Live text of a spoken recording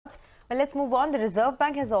Well, let's move on. The Reserve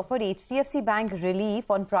Bank has offered HDFC Bank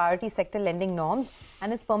relief on priority sector lending norms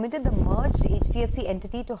and has permitted the merged HDFC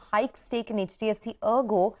entity to hike stake in HDFC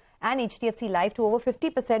Ergo and HDFC Life to over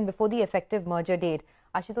 50% before the effective merger date.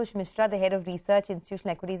 Asutosh Mishra, the head of research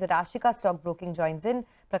institutional equities at Ashika Stock Broking, joins in.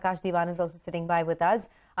 Prakash Diwan is also sitting by with us.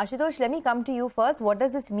 Ashutosh, let me come to you first. What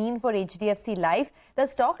does this mean for HDFC Life? The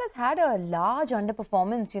stock has had a large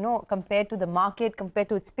underperformance, compared to the market, compared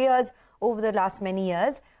to its peers over the last many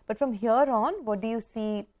years. But from here on, what do you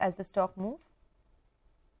see as the stock move?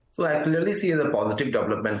 So I clearly see the positive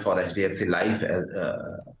development for HDFC Life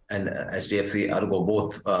and HDFC Ergo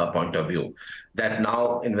both point of view. That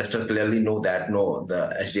now investors clearly know that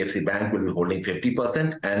the HDFC Bank will be holding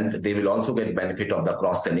 50% and they will also get benefit of the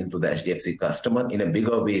cross-selling to the HDFC customer in a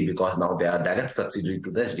bigger way because now they are direct subsidiary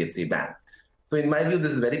to the HDFC Bank. So in my view,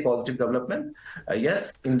 this is very positive development.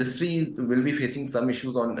 Yes, industry will be facing some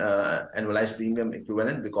issues on annualized premium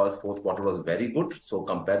equivalent because fourth quarter was very good. So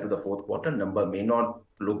compared to the fourth quarter, number may not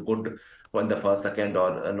look good for the first, second,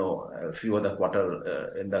 or a few other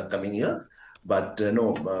quarter in the coming years. But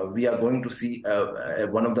we are going to see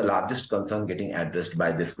one of the largest concerns getting addressed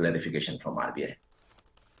by this clarification from RBI.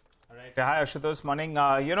 Hi, Ashutosh. Morning.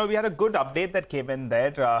 We had a good update that came in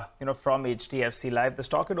there, from HDFC Life. The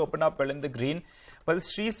stock had opened up well in the green, but the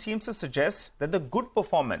street seems to suggest that the good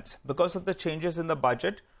performance, because of the changes in the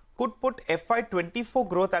budget, could put FY24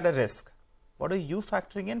 growth at a risk. What are you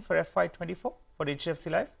factoring in for FY24 for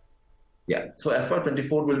HDFC Life? Yeah, so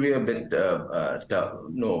FY24 will be a bit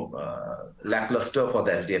lackluster for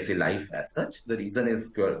the HDFC Life as such. The reason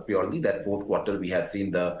is purely that fourth quarter we have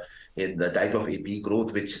seen the type of AP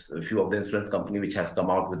growth which a few of the insurance company which has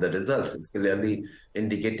come out with the results is clearly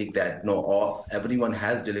indicating that everyone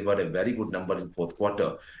has delivered a very good number in fourth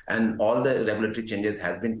quarter, and all the regulatory changes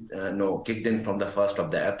has been kicked in from the 1st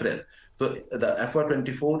of the April. So the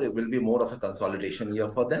FY24 it will be more of a consolidation year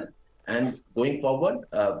for them. And going forward,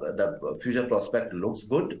 the future prospect looks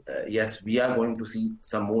good. Yes, we are going to see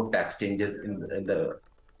some more tax changes in the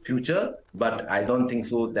future, but I don't think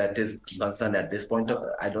so that is concern at this point of.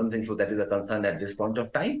 I don't think so that is a concern at this point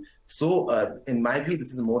of time. So, in my view,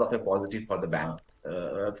 this is more of a positive for the bank,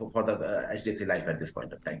 for the HDFC Life at this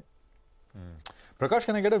point of time. Prakash,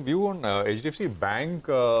 can I get a view on HDFC Bank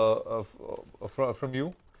from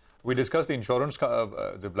you? We discussed the insurance,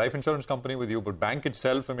 the life insurance company with you, but bank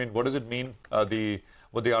itself, I mean, what does it mean, what the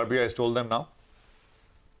RBI has told them now?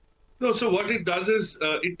 No, so what it does is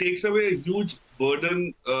it takes away a huge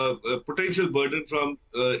burden, potential burden from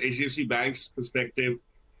HDFC Bank's perspective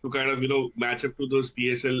to kind of, match up to those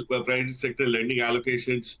PSL, private sector lending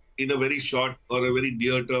allocations in a very short or a very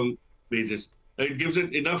near-term basis. It gives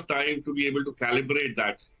it enough time to be able to calibrate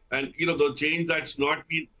that. And, the change that's not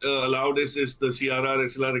been allowed is the CRR,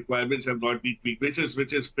 SLR requirements have not been tweaked, which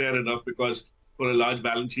is fair enough because for a large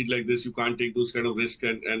balance sheet like this, you can't take those kind of risk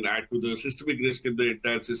and add to the systemic risk in the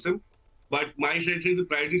entire system. But my sense is the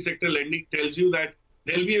private sector lending tells you that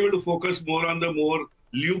they'll be able to focus more on the more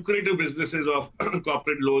lucrative businesses of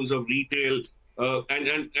corporate loans, of retail,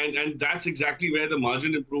 and that's exactly where the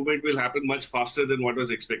margin improvement will happen much faster than what was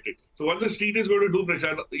expected. So what the street is going to do,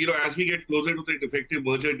 Prashant, as we get closer to the effective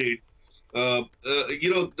merger date,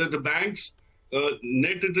 the bank's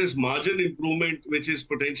net interest margin improvement, which is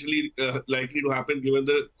potentially likely to happen given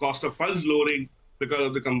the cost of funds lowering because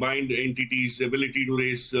of the combined entities' ability to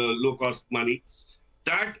raise low-cost money,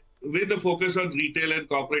 that with the focus on retail and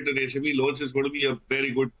corporate and SME loans is going to be a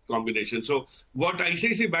very good combination. So what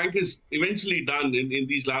ICICI Bank has eventually done in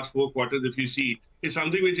these last 4 quarters, if you see, is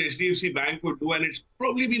something which HDFC Bank would do, and it's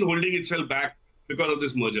probably been holding itself back because of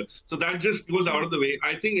this merger. So that just goes out of the way.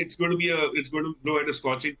 I think it's going to grow at a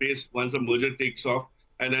scorching pace once the merger takes off.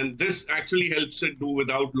 And then this actually helps it do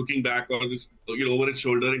without looking back or over its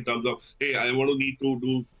shoulder in terms of, hey, I want to need to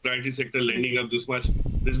do priority sector lending up this much.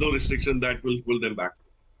 There's no restriction that will pull them back.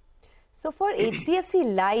 So for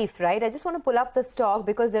HDFC Life, right, I just want to pull up the stock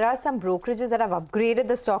because there are some brokerages that have upgraded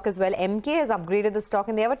the stock as well. MK has upgraded the stock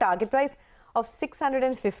and they have a target price of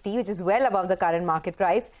 650, which is well above the current market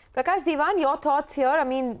price. Prakash Diwan, your thoughts here? I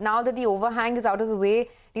mean, now that the overhang is out of the way,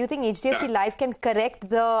 do you think HDFC Life can correct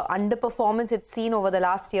the underperformance it's seen over the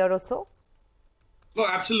last year or so? No,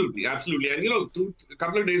 absolutely, absolutely. And, a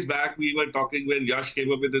couple of days back, we were talking when Yash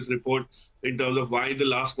came up with this report in terms of why the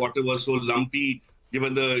last quarter was so lumpy,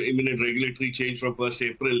 given the imminent regulatory change from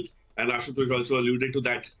 1st April, and Asutosh also alluded to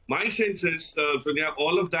that. My sense is, Sonia,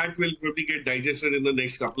 all of that will probably get digested in the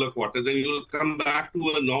next couple of quarters. Then you'll come back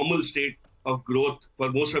to a normal state of growth for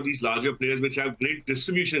most of these larger players, which have great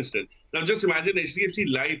distribution strength. Now, just imagine HDFC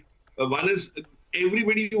Life. One is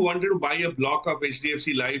everybody who wanted to buy a block of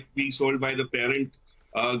HDFC Life being sold by the parent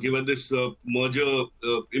given this merger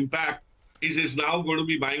impact, is now going to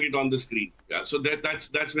be buying it on the screen. Yeah, so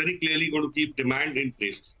that's very clearly going to keep demand in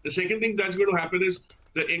place. The second thing that's going to happen is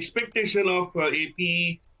the expectation of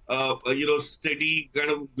APE, steady kind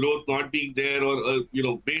of growth not being there, or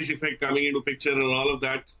base effect coming into picture and all of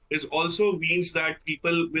that, is also means that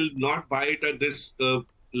people will not buy it at this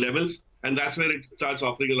levels. And that's where it starts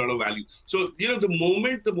offering a lot of value. So, the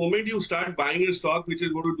moment you start buying a stock which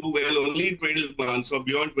is going to do well only in 12 months or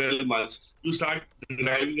beyond 12 months, you start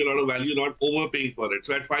deriving a lot of value, not overpaying for it.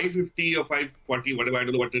 So at 550 or 540, whatever, I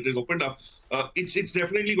don't know what it is opened up, it's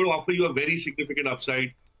definitely going to offer you a very significant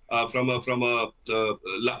upside from a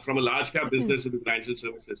large cap business in the financial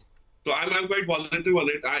services. So I'm quite positive on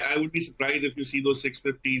it. I would be surprised if you see those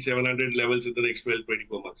 650, 700 levels in the next 12,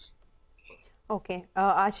 24 months. Okay.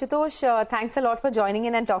 Asutosh, thanks a lot for joining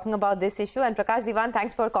in and talking about this issue. And Prakash, Diwan,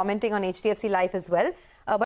 thanks for commenting on HDFC Life as well.